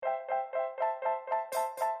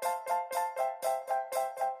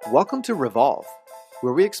Welcome to Revolve,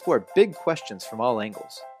 where we explore big questions from all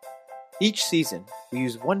angles. Each season, we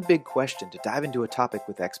use one big question to dive into a topic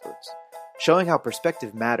with experts, showing how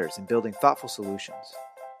perspective matters in building thoughtful solutions.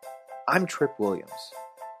 I'm Trip Williams.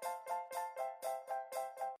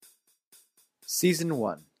 Season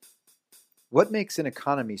 1. What makes an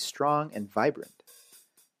economy strong and vibrant?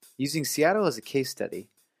 Using Seattle as a case study,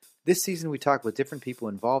 this season we talk with different people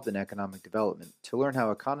involved in economic development to learn how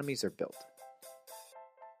economies are built.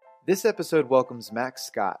 This episode welcomes Max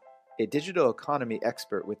Scott, a digital economy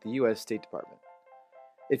expert with the U.S. State Department.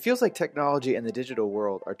 It feels like technology and the digital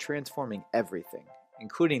world are transforming everything,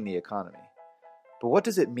 including the economy. But what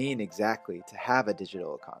does it mean exactly to have a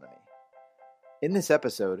digital economy? In this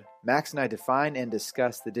episode, Max and I define and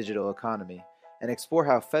discuss the digital economy and explore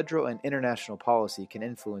how federal and international policy can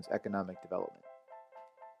influence economic development.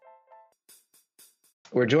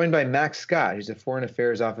 We're joined by Max Scott, who's a Foreign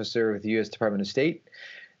Affairs Officer with the U.S. Department of State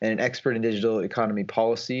and an expert in digital economy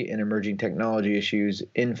policy and emerging technology issues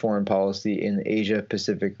in foreign policy in the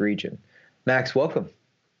Asia-Pacific region. Max, welcome.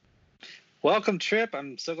 Welcome, Trip.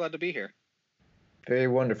 I'm so glad to be here. Very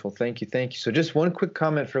wonderful. Thank you. So just one quick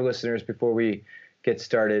comment for listeners before we get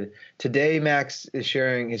started. Today, Max is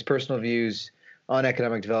sharing his personal views on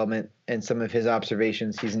economic development and some of his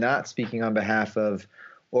observations. He's not speaking on behalf of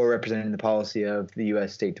or representing the policy of the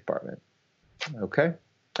U.S. State Department. Okay?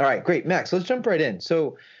 All right, great. Max, let's jump right in.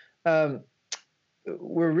 So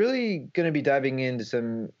we're really going to be diving into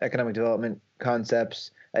some economic development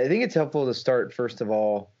concepts. I think it's helpful to start, first of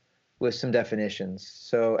all, with some definitions.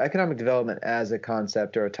 So economic development as a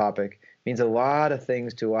concept or a topic means a lot of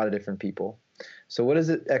things to a lot of different people. So what does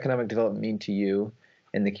economic development mean to you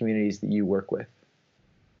and the communities that you work with?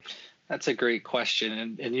 That's a great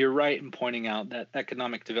question. And you're right in pointing out that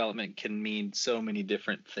economic development can mean so many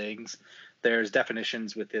different things. There's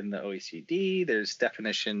definitions within the OECD. There's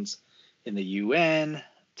definitions in the UN.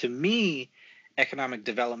 To me, economic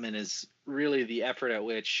development is really the effort at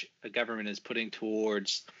which a government is putting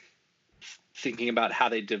towards thinking about how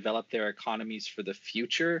they develop their economies for the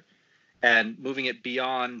future and moving it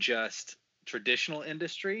beyond just traditional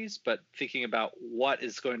industries, but thinking about what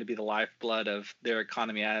is going to be the lifeblood of their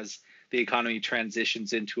economy as the economy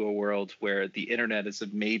transitions into a world where the internet is a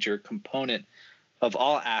major component of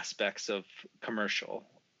all aspects of commercial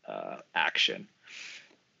action.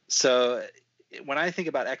 So when I think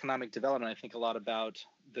about economic development, I think a lot about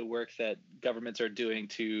the work that governments are doing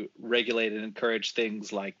to regulate and encourage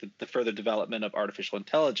things like the further development of artificial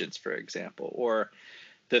intelligence, for example, or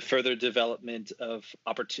the further development of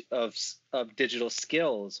digital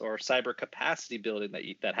skills or cyber capacity building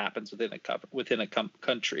that happens within a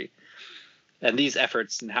country. And these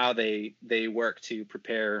efforts and how they work to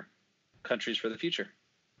prepare countries for the future.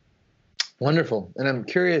 Wonderful. And I'm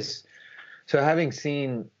curious, so having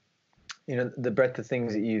seen, the breadth of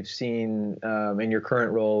things that you've seen in your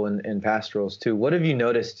current role and past roles too, what have you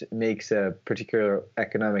noticed makes a particular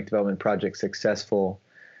economic development project successful?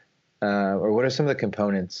 Or what are some of the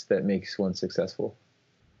components that makes one successful?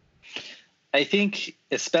 I think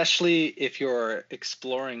especially if you're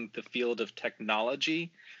exploring the field of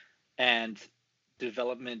technology and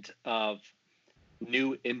development of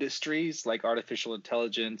new industries like artificial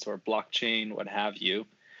intelligence or blockchain, what have you.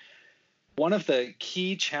 One of the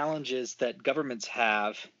key challenges that governments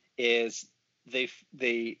have is they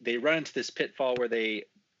run into this pitfall where they,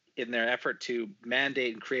 in their effort to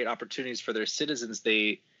mandate and create opportunities for their citizens,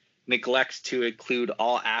 they neglect to include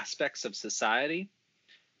all aspects of society.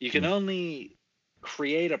 You can only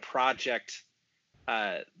create a project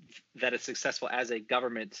that is successful as a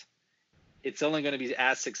government. It's only going to be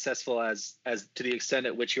as successful as to the extent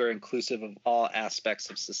at which you're inclusive of all aspects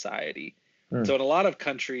of society. So in a lot of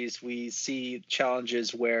countries, we see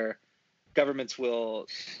challenges where governments will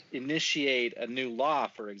initiate a new law,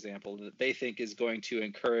 for example, that they think is going to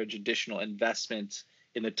encourage additional investment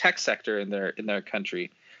in the tech sector in their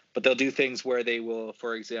country. But they'll do things where they will,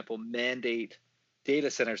 for example, mandate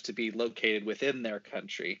data centers to be located within their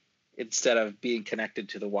country instead of being connected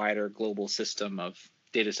to the wider global system of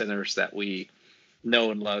data centers that we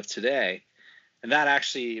know and love today. And that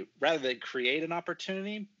actually, rather than create an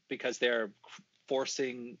opportunity because they're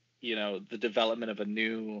forcing, the development of a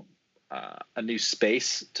new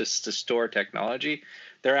space to store technology,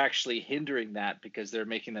 they're actually hindering that because they're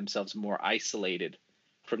making themselves more isolated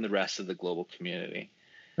from the rest of the global community.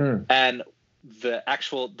 And the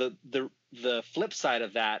flip side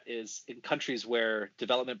of that is in countries where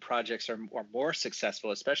development projects are more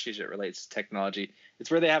successful, especially as it relates to technology, it's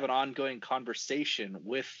where they have an ongoing conversation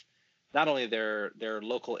with not only their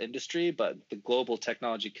local industry, but the global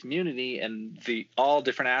technology community and all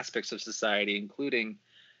different aspects of society, including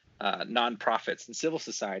nonprofits and civil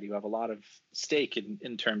society who have a lot of stake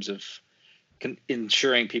in terms of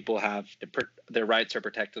ensuring people have their rights are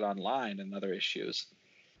protected online and other issues.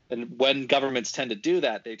 And when governments tend to do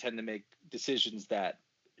that, they tend to make decisions that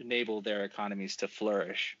enable their economies to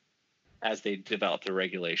flourish as they develop the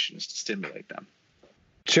regulations to stimulate them.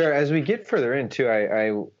 Sure. As we get further into,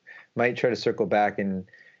 I might try to circle back and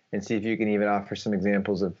see if you can even offer some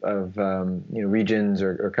examples of regions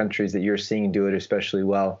or countries that you're seeing do it especially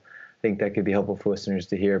well. I think that could be helpful for listeners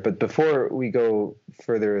to hear. But before we go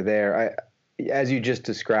further there, as you just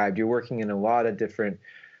described, you're working in a lot of different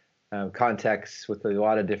contexts with a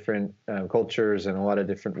lot of different cultures and a lot of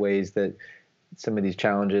different ways that some of these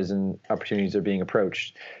challenges and opportunities are being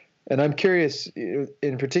approached. And I'm curious,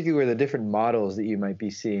 in particular, the different models that you might be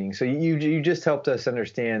seeing. So you just helped us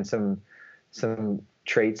understand some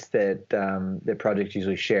traits that that projects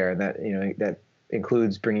usually share, and that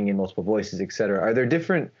includes bringing in multiple voices, et cetera. Are there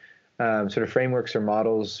different sort of frameworks or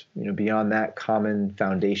models, beyond that common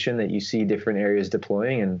foundation that you see different areas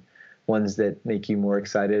deploying, and ones that make you more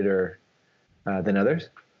excited or than others?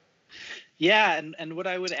 Yeah, and what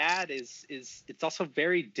I would add is it's also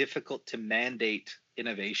very difficult to mandate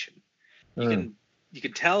innovation. You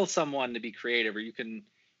can tell someone to be creative, or you can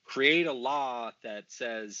create a law that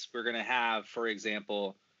says we're going to have, for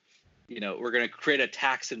example, we're going to create a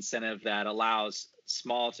tax incentive that allows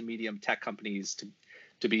small to medium tech companies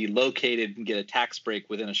to be located and get a tax break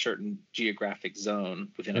within a certain geographic zone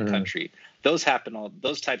within a country. Those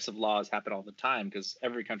types of laws happen all the time because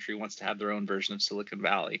every country wants to have their own version of Silicon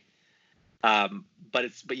Valley.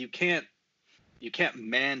 But you can't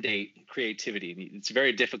mandate creativity. It's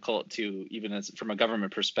very difficult to, even from a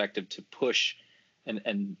government perspective, to push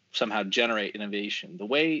and somehow generate innovation. The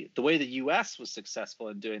way the U.S. was successful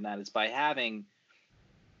in doing that is by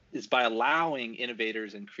allowing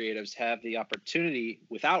innovators and creatives to have the opportunity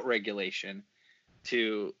without regulation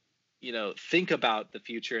to think about the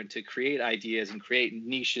future and to create ideas and create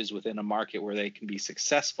niches within a market where they can be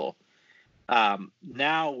successful.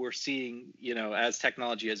 Now we're seeing, as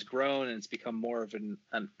technology has grown and it's become more of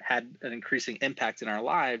had an increasing impact in our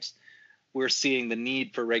lives, we're seeing the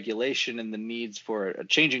need for regulation and the needs for a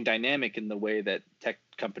changing dynamic in the way that tech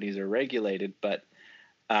companies are regulated. But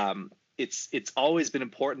it's always been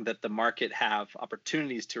important that the market have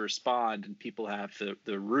opportunities to respond and people have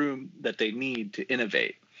the room that they need to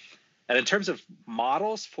innovate. And in terms of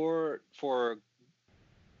models for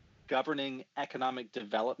governing economic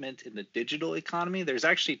development in the digital economy, there's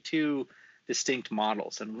actually two distinct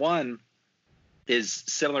models. And one is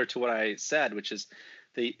similar to what I said, which is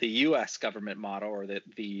the U.S. government model, or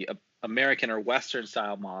the American or Western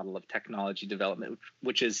style model of technology development,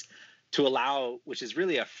 which is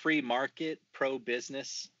really a free market,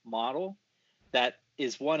 pro-business model that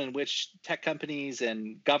is one in which tech companies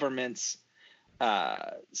and governments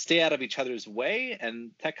stay out of each other's way,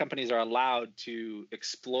 and tech companies are allowed to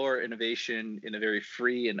explore innovation in a very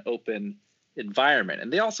free and open environment.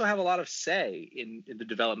 And they also have a lot of say in the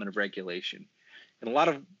development of regulation. And a lot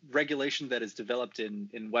of regulation that is developed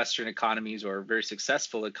in Western economies or very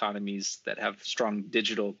successful economies that have strong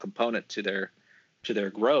digital component to their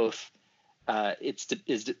growth, it's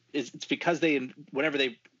because whenever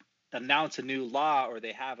they announce a new law or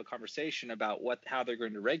they have a conversation about how they're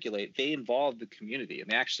going to regulate, they involve the community,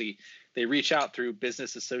 and they reach out through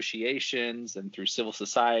business associations and through civil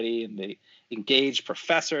society, and they engage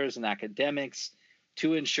professors and academics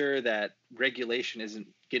to ensure that regulation isn't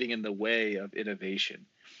getting in the way of innovation.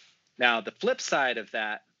 Now, the flip side of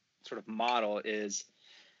that sort of model is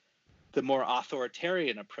the more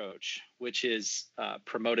authoritarian approach, which is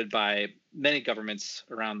promoted by many governments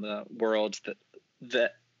around the world,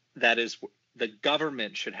 that is the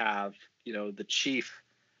government should have, be the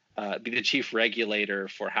chief regulator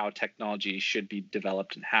for how technology should be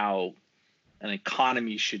developed and how an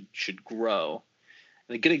economy should grow.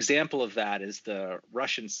 And a good example of that is the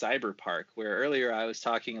Russian cyber park, where earlier I was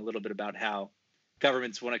talking a little bit about how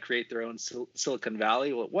governments want to create their own Silicon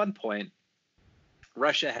Valley. Well, at one point,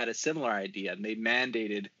 Russia had a similar idea, and they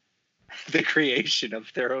mandated the creation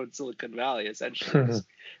of their own Silicon Valley, essentially. It's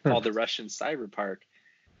called the Russian cyber park.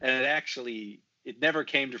 And it never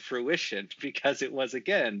came to fruition because it was,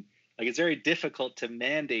 again, it's very difficult to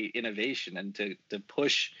mandate innovation and to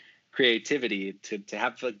push creativity, to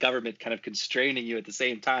have the government kind of constraining you at the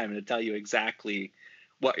same time and to tell you exactly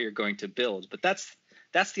what you're going to build. But that's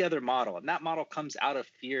the other model. And that model comes out of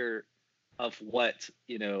fear of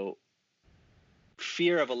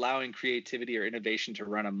fear of allowing creativity or innovation to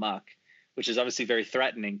run amok, which is obviously very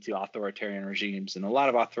threatening to authoritarian regimes. And a lot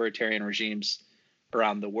of authoritarian regimes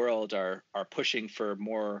around the world are pushing for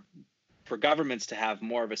more for governments to have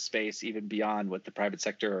more of a space even beyond what the private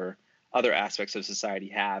sector or other aspects of society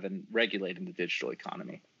have in regulating the digital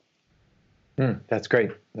economy. That's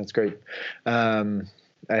great. That's great. I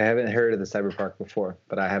haven't heard of the cyberpark before,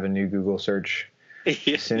 but I have a new Google search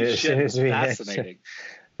as soon as we Fascinating.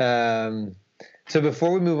 So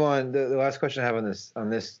before we move on, the last question I have on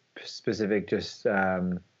this specific just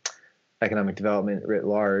economic development writ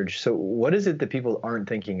large. So what is it that people aren't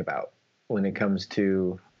thinking about when it comes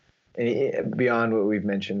to beyond what we've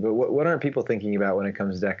mentioned? But what aren't people thinking about when it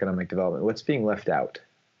comes to economic development? What's being left out?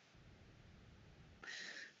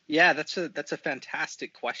 Yeah, that's a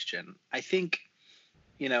fantastic question. I think,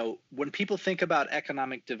 when people think about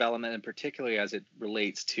economic development, and particularly as it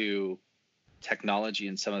relates to technology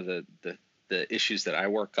and some of the issues that I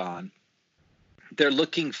work on, they're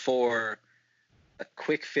looking for a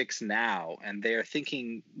quick fix now, and they're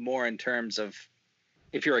thinking more in terms of,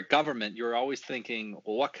 if you're a government, you're always thinking,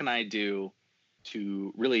 well, what can I do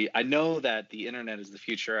to really, I know that the internet is the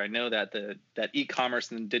future. I know that that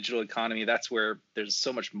e-commerce and the digital economy, that's where there's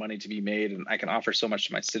so much money to be made, and I can offer so much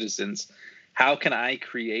to my citizens. How can I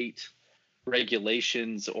create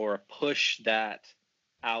regulations or push that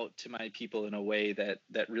out to my people in a way that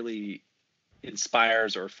really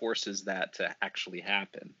inspires or forces that to actually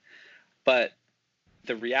happen? But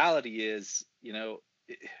the reality is,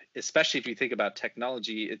 especially if you think about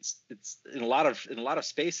technology, it's in a lot of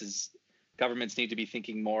spaces, governments need to be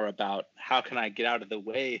thinking more about, how can I get out of the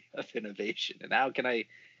way of innovation, and how can I,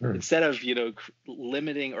 instead of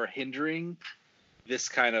limiting or hindering this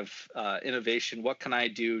kind of innovation, what can I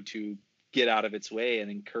do to get out of its way and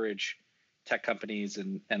encourage tech companies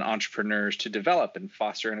and entrepreneurs to develop and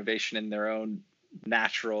foster innovation in their own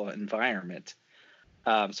natural environment?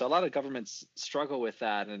 So a lot of governments struggle with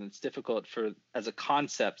that, and it's difficult as a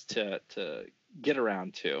concept to get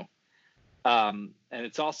around to. And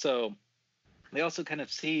it's also, they also kind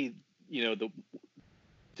of see,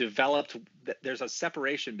 there's a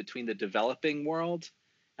separation between the developing world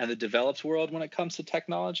and the developed world when it comes to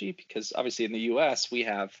technology, because obviously in the US, we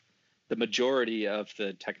have the majority of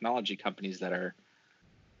the technology companies that are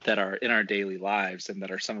in our daily lives, and that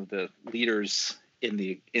are some of the leaders in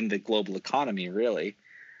the global economy, really.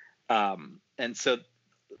 And so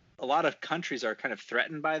a lot of countries are kind of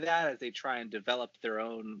threatened by that as they try and develop their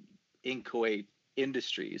own inchoate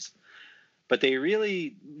industries. But they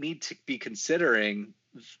really need to be considering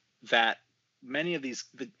that many of these,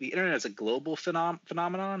 the internet is a global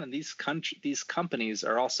phenomenon, and these companies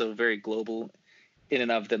are also very global in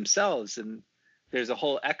and of themselves. And there's a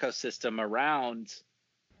whole ecosystem around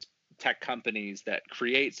tech companies that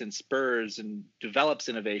creates and spurs and develops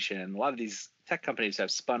innovation. A lot of these tech companies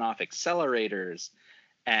have spun off accelerators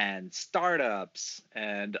and startups,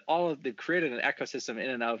 and they've created an ecosystem in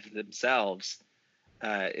and of themselves.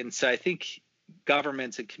 And so I think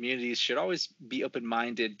governments and communities should always be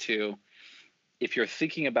open-minded to, if you're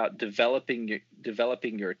thinking about developing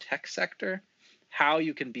your tech sector, how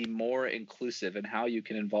you can be more inclusive and how you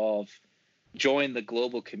can join the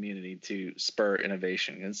global community to spur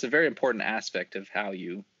innovation. And it's a very important aspect of how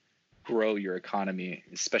you grow your economy,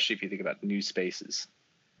 especially if you think about new spaces.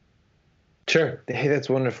 Sure. Hey, that's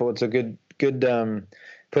wonderful. It's a good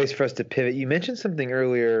place for us to pivot. You mentioned something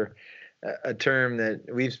earlier, a term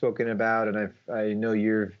that we've spoken about, and I know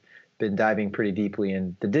you've been diving pretty deeply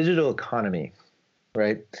in, the digital economy,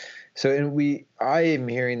 right? So, I am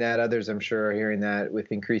hearing that, others I'm sure are hearing that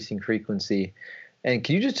with increasing frequency. And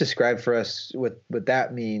can you just describe for us what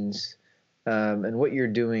that means, and what you're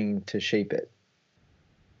doing to shape it?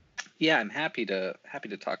 Yeah, I'm happy to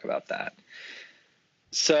talk about that.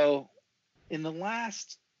 So, in the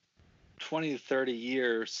last 20 to 30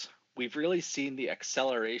 years, we've really seen the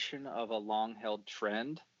acceleration of a long-held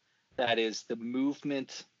trend, that is the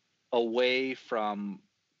movement away from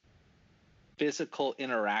physical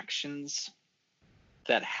interactions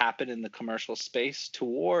that happen in the commercial space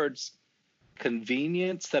towards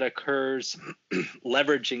convenience that occurs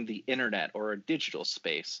leveraging the internet or a digital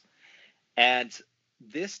space. And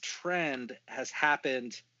this trend has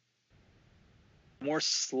happened more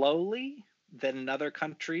slowly than in other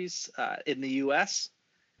countries. In the US,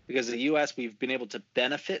 because in the US, we've been able to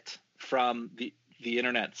benefit from the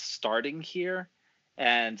internet starting here,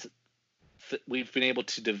 and we've been able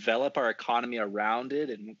to develop our economy around it,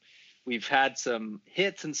 and we've had some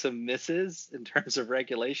hits and some misses in terms of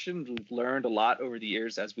regulation. We've learned a lot over the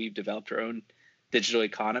years as we've developed our own digital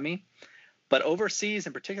economy. But overseas,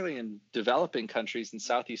 and particularly in developing countries in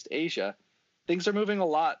Southeast Asia, things are moving a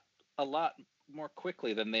lot more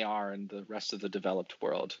quickly than they are in the rest of the developed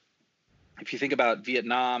world. if you think about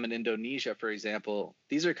Vietnam and Indonesia, for example,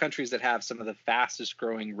 these are countries that have some of the fastest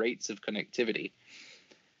growing rates of connectivity.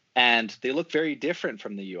 And they look very different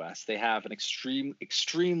from the US. They have an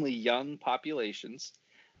extremely young populations.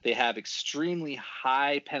 They have extremely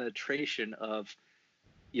high penetration of,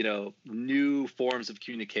 new forms of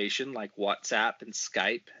communication like WhatsApp and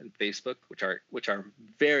Skype and Facebook, which are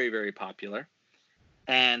very, very popular.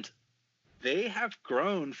 And they have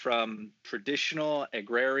grown from traditional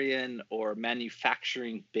agrarian or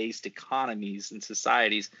manufacturing based economies and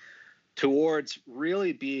societies towards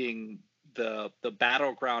really being the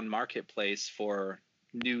battleground marketplace for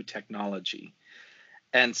new technology.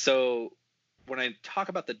 And so when I talk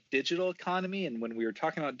about the digital economy, and when we were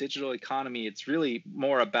talking about digital economy, it's really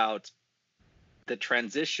more about the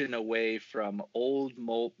transition away from old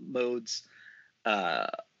modes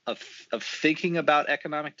of thinking about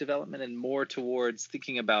economic development, and more towards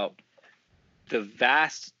thinking about the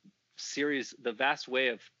vast way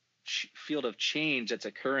of field of change that's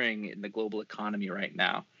occurring in the global economy right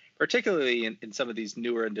now, particularly in some of these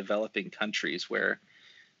newer and developing countries where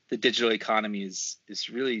the digital economy is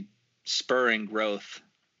really spurring growth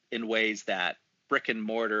in ways that brick and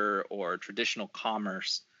mortar or traditional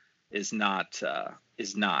commerce is not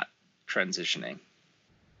transitioning.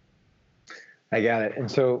 I got it. And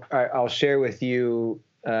so I'll share with you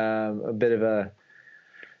a bit of a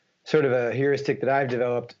sort of a heuristic that I've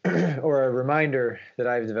developed or a reminder that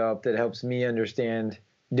I've developed that helps me understand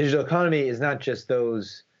digital economy is not just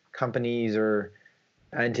those companies or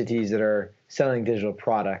entities that are selling digital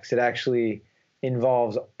products. It actually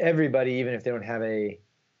involves everybody, even if they don't have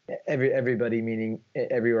everybody, meaning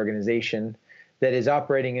every organization that is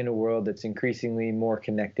operating in a world that's increasingly more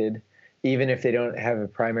connected, even if they don't have a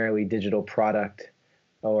primarily digital product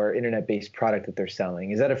or internet-based product that they're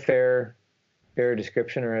selling. Is that a fair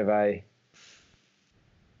description, or have I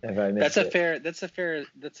missed it? That's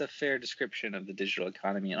a fair description of the digital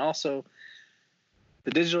economy. And also,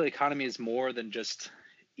 the digital economy is more than just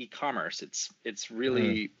e-commerce. It's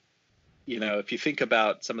really, if you think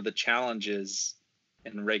about some of the challenges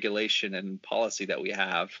in regulation and policy that we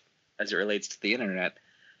have as it relates to the internet,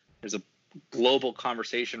 there's a global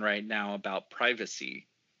conversation right now about privacy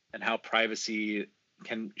and how privacy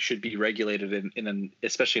should be regulated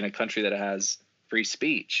especially in a country that has free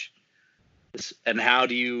speech. And how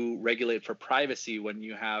do you regulate for privacy when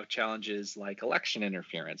you have challenges like election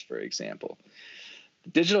interference, for example? The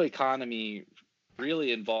digital economy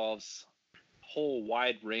really involves a whole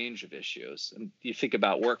wide range of issues. And you think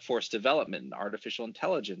about workforce development and artificial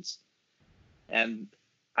intelligence. And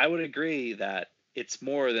I would agree that it's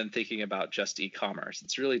more than thinking about just e-commerce.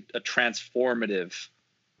 It's really a transformative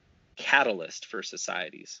catalyst for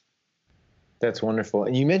societies. That's wonderful.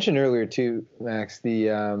 And you mentioned earlier too, Max,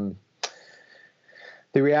 the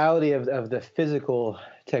reality of the physical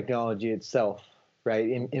technology itself, right,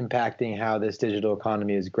 impacting how this digital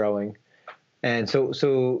economy is growing. And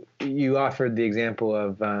so you offered the example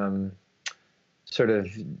of sort of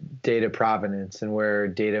data provenance and where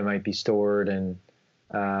data might be stored and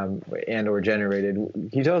or generated. Can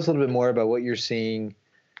you tell us a little bit more about what you're seeing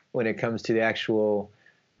when it comes to the actual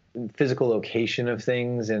physical location of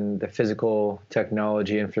things and the physical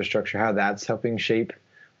technology infrastructure, how that's helping shape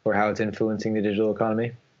or how it's influencing the digital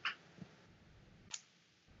economy?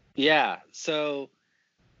 Yeah, so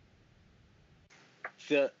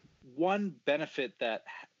the one benefit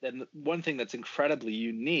and one thing that's incredibly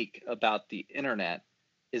unique about the internet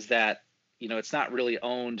is that, it's not really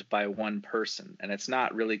owned by one person, and it's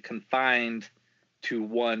not really confined to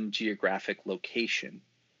one geographic location.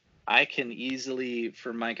 I can easily,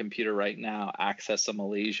 from my computer right now, access a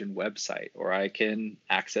Malaysian website, or I can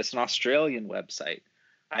access an Australian website.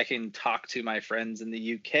 I can talk to my friends in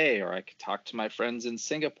the UK, or I can talk to my friends in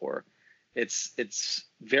Singapore. It's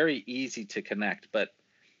very easy to connect, but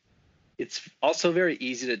it's also very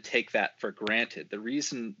easy to take that for granted.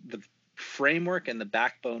 The framework and the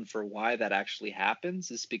backbone for why that actually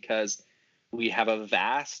happens is because we have a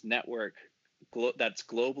vast network that's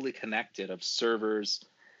globally connected of servers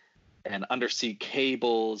and undersea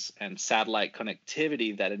cables and satellite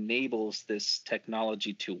connectivity that enables this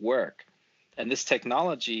technology to work. And this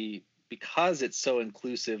technology, because it's so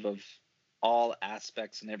inclusive of all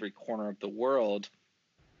aspects in every corner of the world,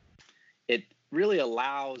 it really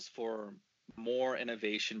allows for more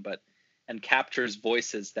innovation, and captures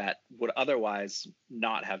voices that would otherwise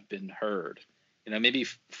not have been heard. Maybe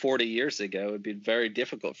 40 years ago, it would be very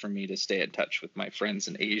difficult for me to stay in touch with my friends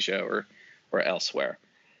in Asia or elsewhere.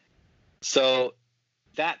 So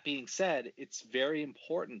that being said, it's very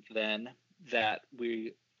important then that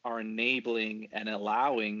we are enabling and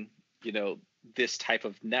allowing, this type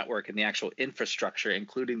of network and the actual infrastructure,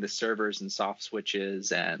 including the servers and soft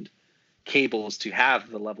switches and cables to have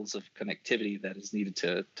the levels of connectivity that is needed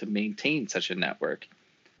to maintain such a network.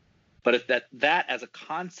 But if that as a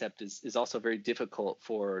concept is also very difficult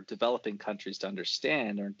for developing countries to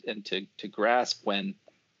understand and to grasp when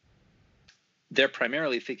they're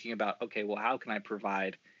primarily thinking about, okay, well, how can I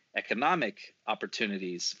provide economic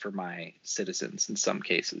opportunities for my citizens in some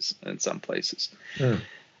cases, in some places.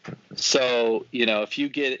 So,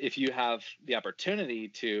 if you have the opportunity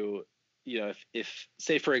to, if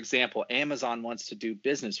say, for example, Amazon wants to do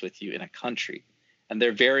business with you in a country and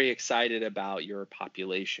they're very excited about your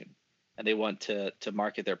population and they want to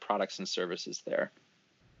market their products and services there.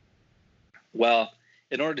 Well,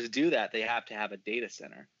 in order to do that, they have to have a data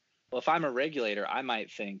center. Well, if I'm a regulator, I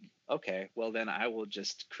might think, okay, well, then I will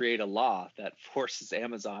just create a law that forces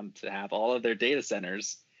Amazon to have all of their data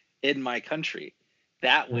centers in my country.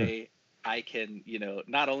 That way I can,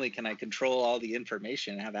 not only can I control all the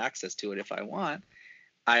information and have access to it if I want,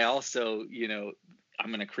 I also, I'm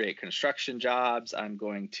going to create construction jobs. I'm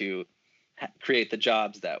going to create the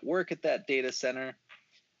jobs that work at that data center.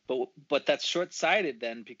 But that's short-sighted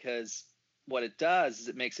then, because what it does is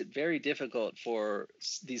it makes it very difficult for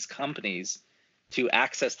these companies to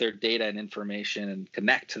access their data and information and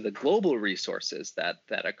connect to the global resources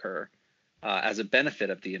that occur as a benefit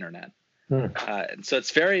of the internet. And so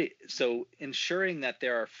so ensuring that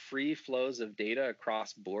there are free flows of data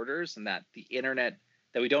across borders and that the internet,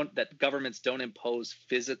 that governments don't impose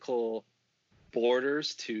physical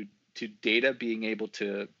borders to data being able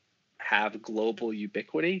to have global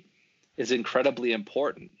ubiquity is incredibly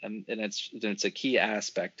important. And it's a key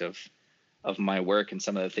aspect of my work and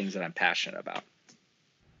some of the things that I'm passionate about.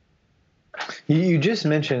 You just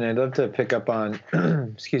mentioned, I'd love to pick up on,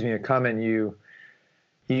 a comment you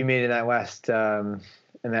made in that last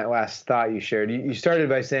thought you shared. You started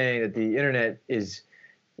by saying that the internet is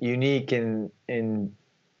unique in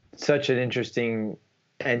such an interesting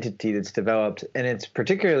entity that's developed, and it's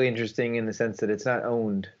particularly interesting in the sense that it's not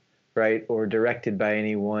owned, right, or directed by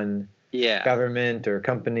any one government or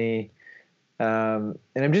company. And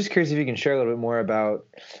I'm just curious if you can share a little bit more about,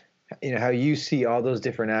 how you see all those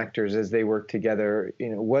different actors as they work together.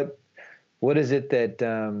 What is it that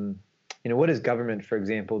what is government, for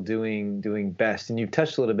example, doing best? And you've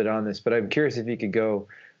touched a little bit on this, but I'm curious if you could go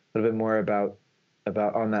a little bit more about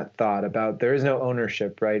on that thought about there is no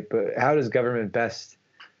ownership, right? But how does government best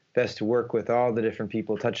work with all the different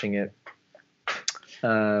people touching it? In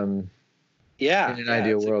an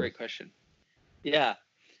ideal that's world. A great question. Yeah.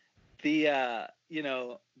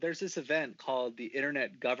 There's this event called the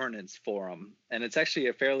Internet Governance Forum, and it's actually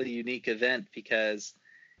a fairly unique event because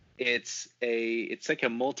it's like a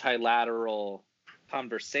multilateral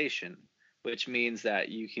conversation, which means that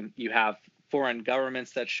you have foreign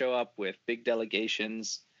governments that show up with big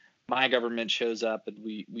delegations. My government shows up, and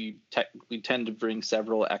we tend to bring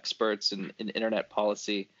several experts in internet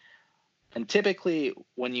policy. And typically,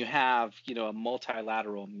 when you have a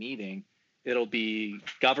multilateral meeting, it'll be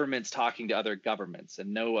governments talking to other governments,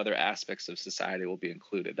 and no other aspects of society will be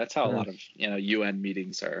included. That's how a lot of UN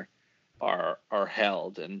meetings are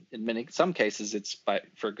held, and in some cases it's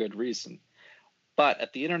for good reason. But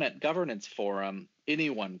at the Internet Governance Forum,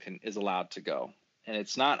 anyone is allowed to go, and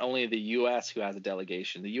it's not only the U.S. who has a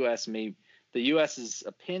delegation. The U.S.'s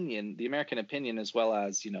opinion, the American opinion, as well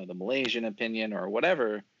as the Malaysian opinion or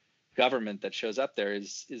whatever government that shows up there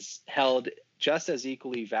is held just as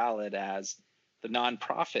equally valid as the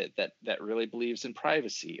nonprofit that really believes in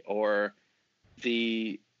privacy, or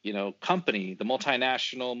the company, the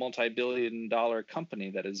multinational, multi-billion-dollar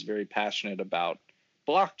company that is very passionate about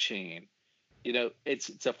blockchain.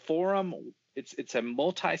 It's a forum. It's a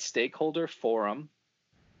multi-stakeholder forum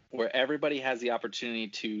where everybody has the opportunity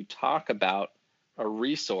to talk about a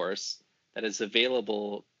resource that is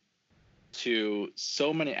available to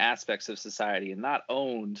so many aspects of society and not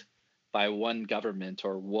owned by one government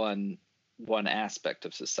or one aspect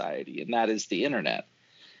of society, and that is the internet.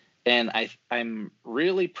 And I'm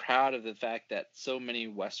really proud of the fact that so many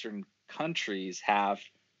Western countries have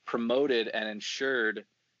promoted and ensured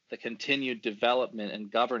the continued development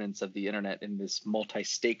and governance of the internet in this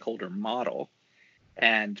multi-stakeholder model.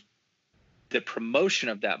 And the promotion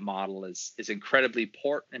of that model is incredibly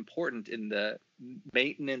important in the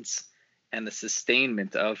maintenance and the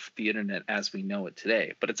sustainment of the internet as we know it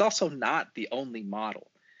today. But it's also not the only model,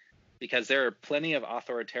 because there are plenty of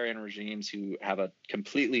authoritarian regimes who have a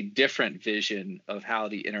completely different vision of how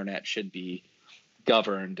the internet should be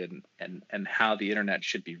governed and how the internet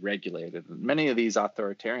should be regulated. And many of these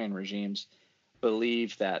authoritarian regimes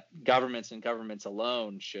believe that governments and governments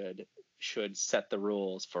alone should should set the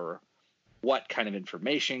rules for what kind of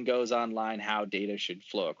information goes online, how data should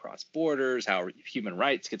flow across borders, how human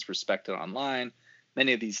rights gets respected online.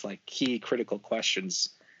 Many of these like key critical questions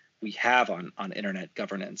we have on internet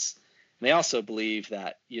governance. And they also believe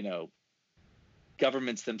that, you know,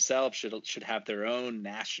 governments themselves should have their own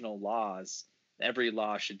national laws. Every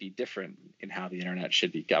law should be different in how the internet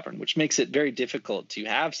should be governed, which makes it very difficult to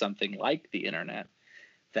have something like the internet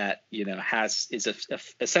that, you know, is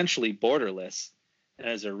essentially borderless and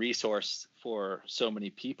as a resource for so many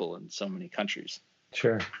people in so many countries.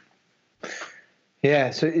 Sure.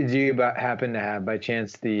 Yeah. So do you happen to have by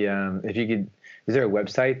chance if you could, is there a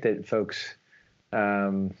website that folks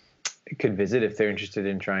could visit if they're interested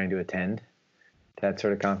in trying to attend that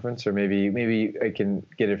sort of conference? Or maybe I can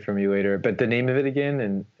get it from you later, but the name of it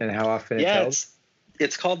again and how often it's held?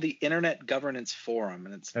 It's called the Internet Governance Forum,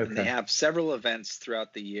 and and they have several events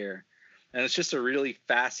throughout the year, and it's just a really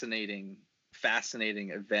fascinating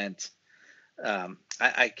event.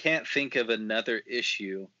 I can't think of another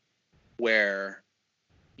issue where,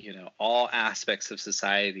 you know, all aspects of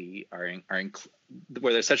society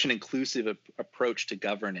where there's such an inclusive approach to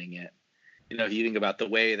governing it. You know, you think about the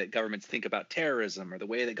way that governments think about terrorism, or the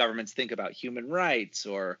way that governments think about human rights,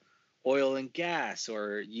 or oil and gas,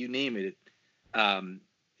 or you name it.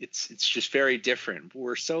 It's just very different.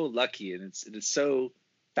 We're so lucky, and it's so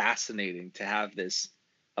fascinating to have this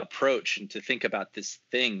approach and to think about this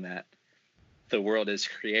thing that the world has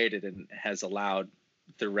created and has allowed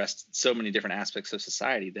so many different aspects of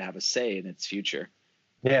society to have a say in its future.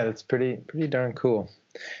 Yeah, that's pretty darn cool.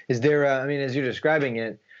 Is there, I mean, as you're describing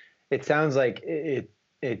it, it sounds like it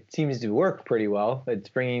seems to work pretty well. It's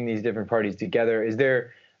bringing these different parties together. Is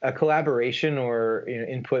there a collaboration or, you know,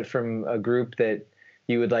 input from a group that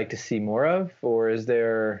you would like to see more of, or is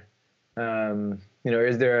there, you know,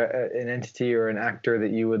 is there an entity or an actor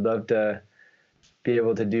that you would love to be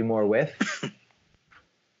able to do more with?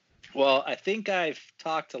 Well, I think I've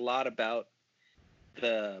talked a lot about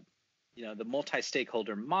the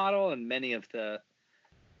multi-stakeholder model and many of the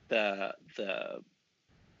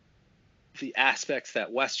aspects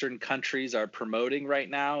that Western countries are promoting right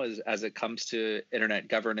now as it comes to internet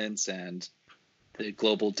governance and the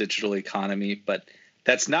global digital economy. But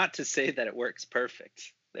that's not to say that it works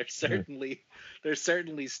perfect. There's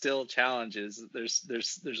certainly still challenges.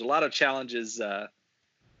 There's a lot of challenges,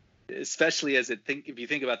 especially if you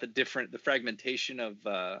think about the fragmentation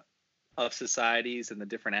of societies and the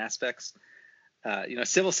different aspects. You know,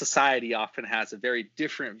 civil society often has a very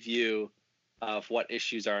different view of what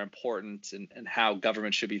issues are important and how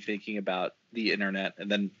government should be thinking about the internet. And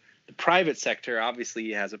then the private sector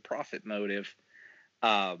obviously has a profit motive.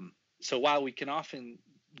 So while we can often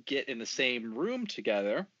get in the same room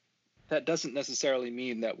together, that doesn't necessarily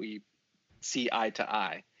mean that we see eye to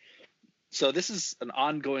eye. So this is an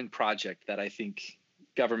ongoing project that I think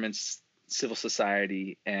governments, civil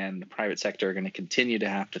society, and the private sector are going to continue to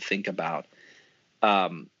have to think about.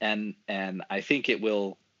 And I think it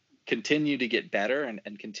will continue to get better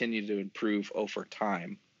and continue to improve over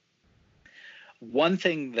time. One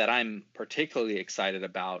thing that I'm particularly excited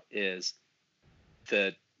about is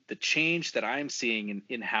the change that I'm seeing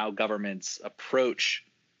in how governments approach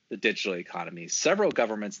the digital economy. Several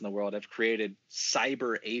governments in the world have created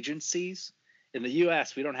cyber agencies. In the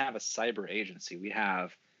US, we don't have a cyber agency. We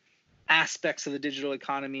have aspects of the digital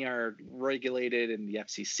economy are regulated in the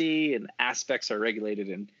FCC, and aspects are regulated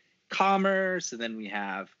in commerce, and then we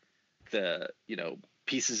have the, you know,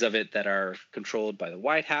 pieces of it that are controlled by the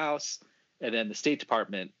White House, and then the State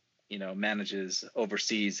Department, you know, manages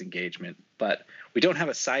overseas engagement. But we don't have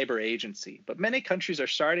a cyber agency. But many countries are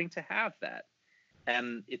starting to have that,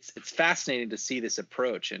 and it's fascinating to see this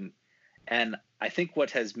approach. And I think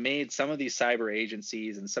what has made some of these cyber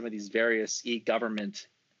agencies and some of these various e-government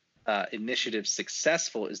initiatives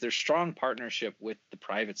successful is their strong partnership with the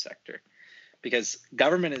private sector, because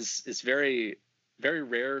government is very, very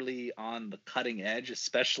rarely on the cutting edge,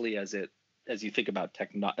 especially as you think about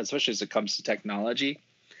especially as it comes to technology.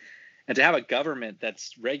 And to have a government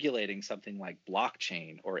that's regulating something like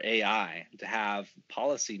blockchain or AI, to have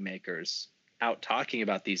policymakers out talking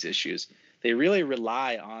about these issues, they really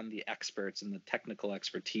rely on the experts and the technical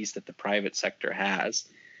expertise that the private sector has.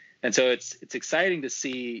 And so it's exciting to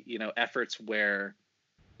see, you know, efforts where,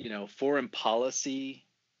 you know, foreign policy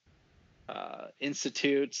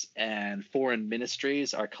institutes and foreign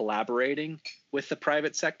ministries are collaborating with the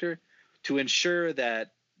private sector to ensure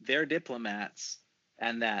that their diplomats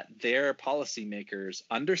and that their policymakers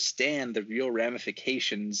understand the real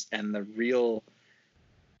ramifications and the real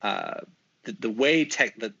the way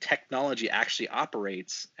the technology actually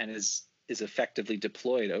operates and is is effectively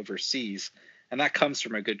deployed overseas. And that comes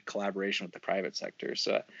from a good collaboration with the private sector.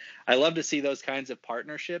 So I love to see those kinds of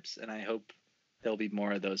partnerships, and I hope there'll be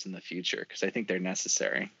more of those in the future because I think they're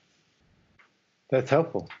necessary. That's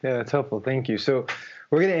helpful. Yeah, that's helpful. Thank you. So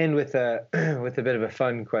we're going to end with a with a bit of a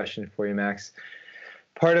fun question for you, Max.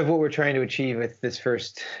 Part of what we're trying to achieve with this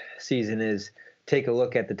first season is take a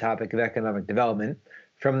look at the topic of economic development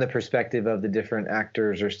from the perspective of the different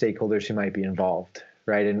actors or stakeholders who might be involved,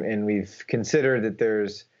 right? And we've considered that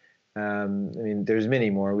there's there's many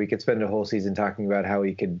more. We could spend a whole season talking about how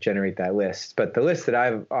we could generate that list. But the list that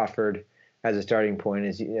I've offered as a starting point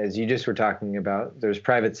is, as you just were talking about, there's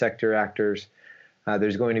private sector actors.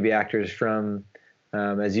 There's going to be actors from,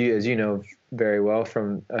 as you know very well,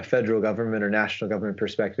 from a federal government or national government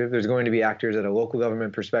perspective. There's going to be actors at a local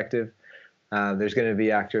government perspective. There's going to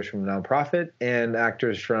be actors from nonprofit and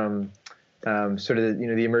actors from sort of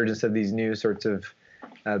the emergence of these new sorts of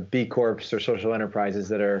B Corps or social enterprises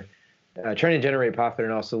that are trying to generate profit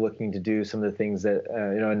and also looking to do some of the things that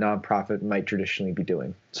a nonprofit might traditionally be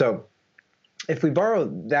doing. So if we borrow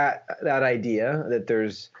that idea that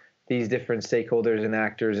there's these different stakeholders and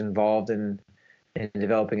actors involved in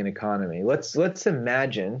developing an economy, let's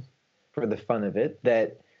imagine, for the fun of it,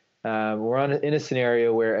 that we're in a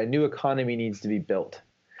scenario where a new economy needs to be built.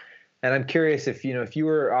 And I'm curious if you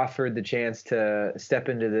were offered the chance to step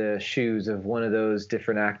into the shoes of one of those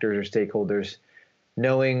different actors or stakeholders,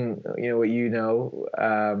 knowing what you know,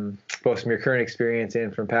 both from your current experience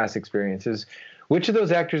and from past experiences, which of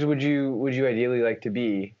those actors would you ideally like to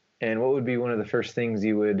be, and what would be one of the first things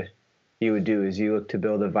you would do as you look to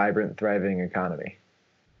build a vibrant, thriving economy?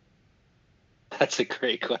 That's a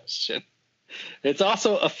great question. It's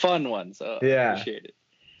also a fun one, so I appreciate it.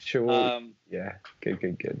 Sure. Well, yeah.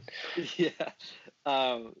 Good. Yeah.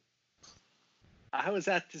 I was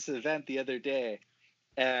at this event the other day,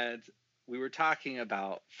 and we were talking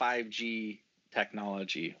about 5G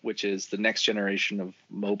technology, which is the next generation of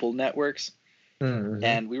mobile networks. Mm-hmm.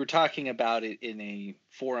 And we were talking about it in a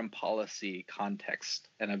foreign policy context.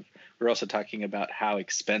 And we're also talking about how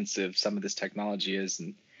expensive some of this technology is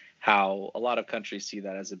and how a lot of countries see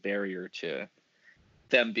that as a barrier to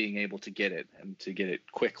them being able to get it and to get it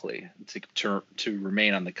quickly, to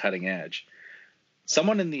remain on the cutting edge.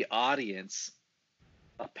 Someone in the audience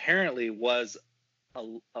apparently was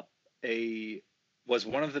was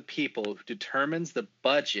one of the people who determines the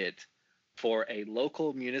budget for a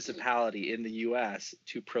local municipality in the U.S.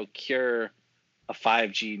 to procure a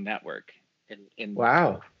 5G network in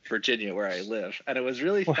Virginia, where I live. And it was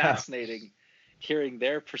really fascinating hearing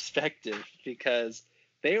their perspective, because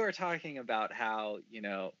they were talking about how,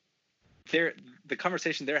 the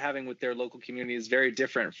conversation they're having with their local community is very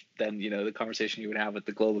different than, the conversation you would have with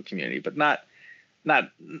the global community, but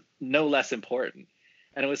no less important.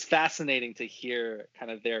 And it was fascinating to hear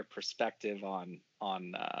kind of their perspective on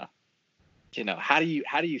how do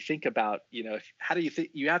you think about, how do you think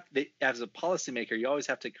you have to, as a policymaker, you always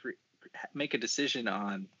have to make a decision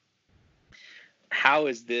on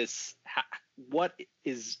what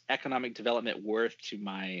is economic development worth to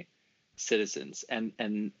my citizens,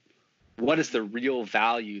 and what is the real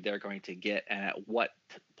value they're going to get, and at what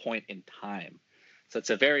point in time. So it's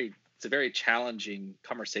a very challenging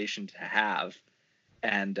conversation to have,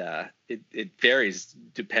 and it varies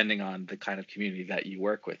depending on the kind of community that you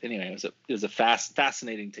work with. Anyway, it was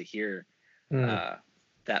fascinating to hear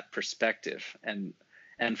that perspective, and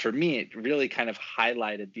for me, it really kind of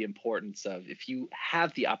highlighted the importance of, if you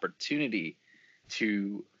have the opportunity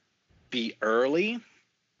to be early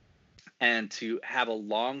and to have a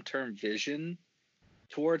long-term vision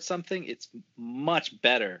towards something, it's much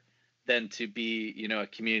better than to be, a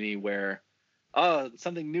community where,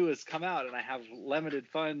 something new has come out and I have limited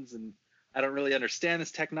funds and I don't really understand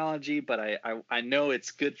this technology, but I know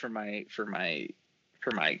it's good for my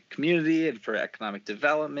community and for economic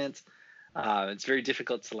development. It's very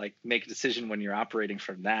difficult to make a decision when you're operating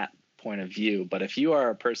from that point of view. But if you are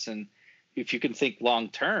a person, if you can think long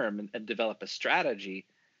term and develop a strategy,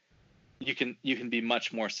 you can be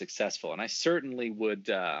much more successful. And I certainly would,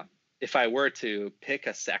 if I were to pick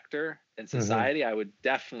a sector in society, I would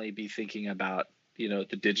definitely be thinking about,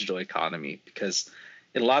 the digital economy, because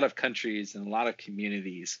in a lot of countries and a lot of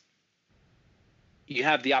communities, you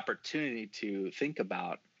have the opportunity to think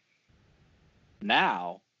about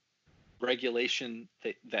now regulation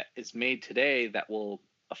that is made today that will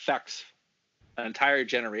affect an entire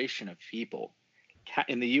generation of people.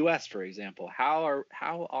 In the U.S., for example, how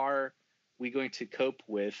are we going to cope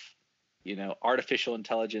with, artificial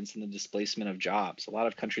intelligence and the displacement of jobs? A lot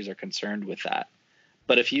of countries are concerned with that.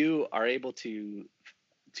 But if you are able to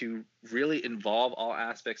to really involve all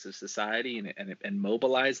aspects of society and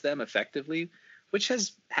mobilize them effectively, which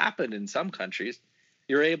has happened in some countries,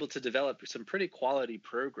 you're able to develop some pretty quality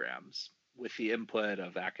programs with the input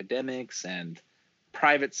of academics and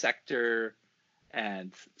private sector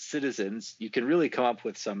and citizens. You can really come up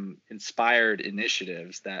with some inspired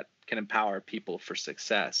initiatives that can empower people for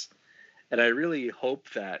success. And I really hope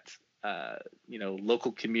that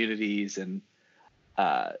local communities and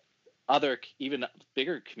other even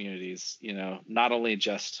bigger communities, not only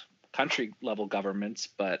just country level governments,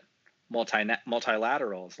 but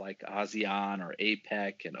multilaterals like ASEAN or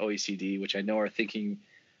APEC and OECD, which I know are thinking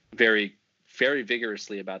very, very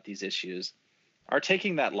vigorously about these issues, are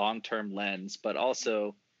taking that long-term lens, but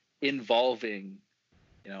also involving,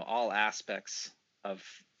 all aspects of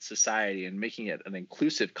society and making it an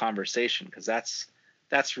inclusive conversation, because that's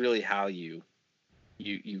really how you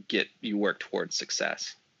work towards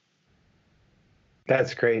success.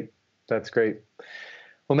 That's great.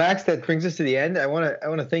 Well, Max, that brings us to the end. I want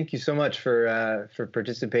to thank you so much for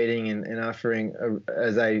participating and offering,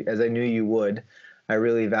 as I knew you would, a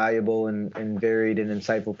really valuable and varied and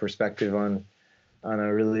insightful perspective on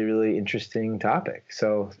a really, really interesting topic.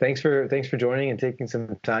 So thanks for joining and taking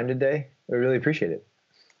some time today. I really appreciate it.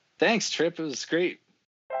 Thanks, Trip. It was great.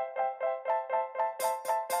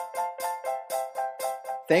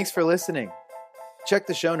 Thanks for listening. Check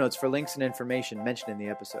the show notes for links and information mentioned in the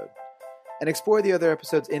episode. And explore the other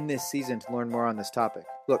episodes in this season to learn more on this topic.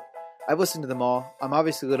 Look, I've listened to them all. I'm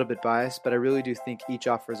obviously a little bit biased, but I really do think each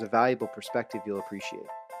offers a valuable perspective you'll appreciate.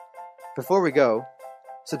 Before we go,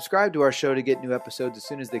 subscribe to our show to get new episodes as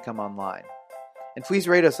soon as they come online. And please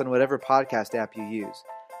rate us on whatever podcast app you use.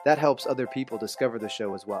 That helps other people discover the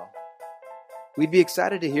show as well. We'd be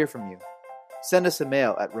excited to hear from you. Send us a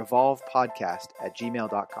mail at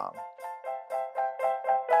revolvepodcast@gmail.com.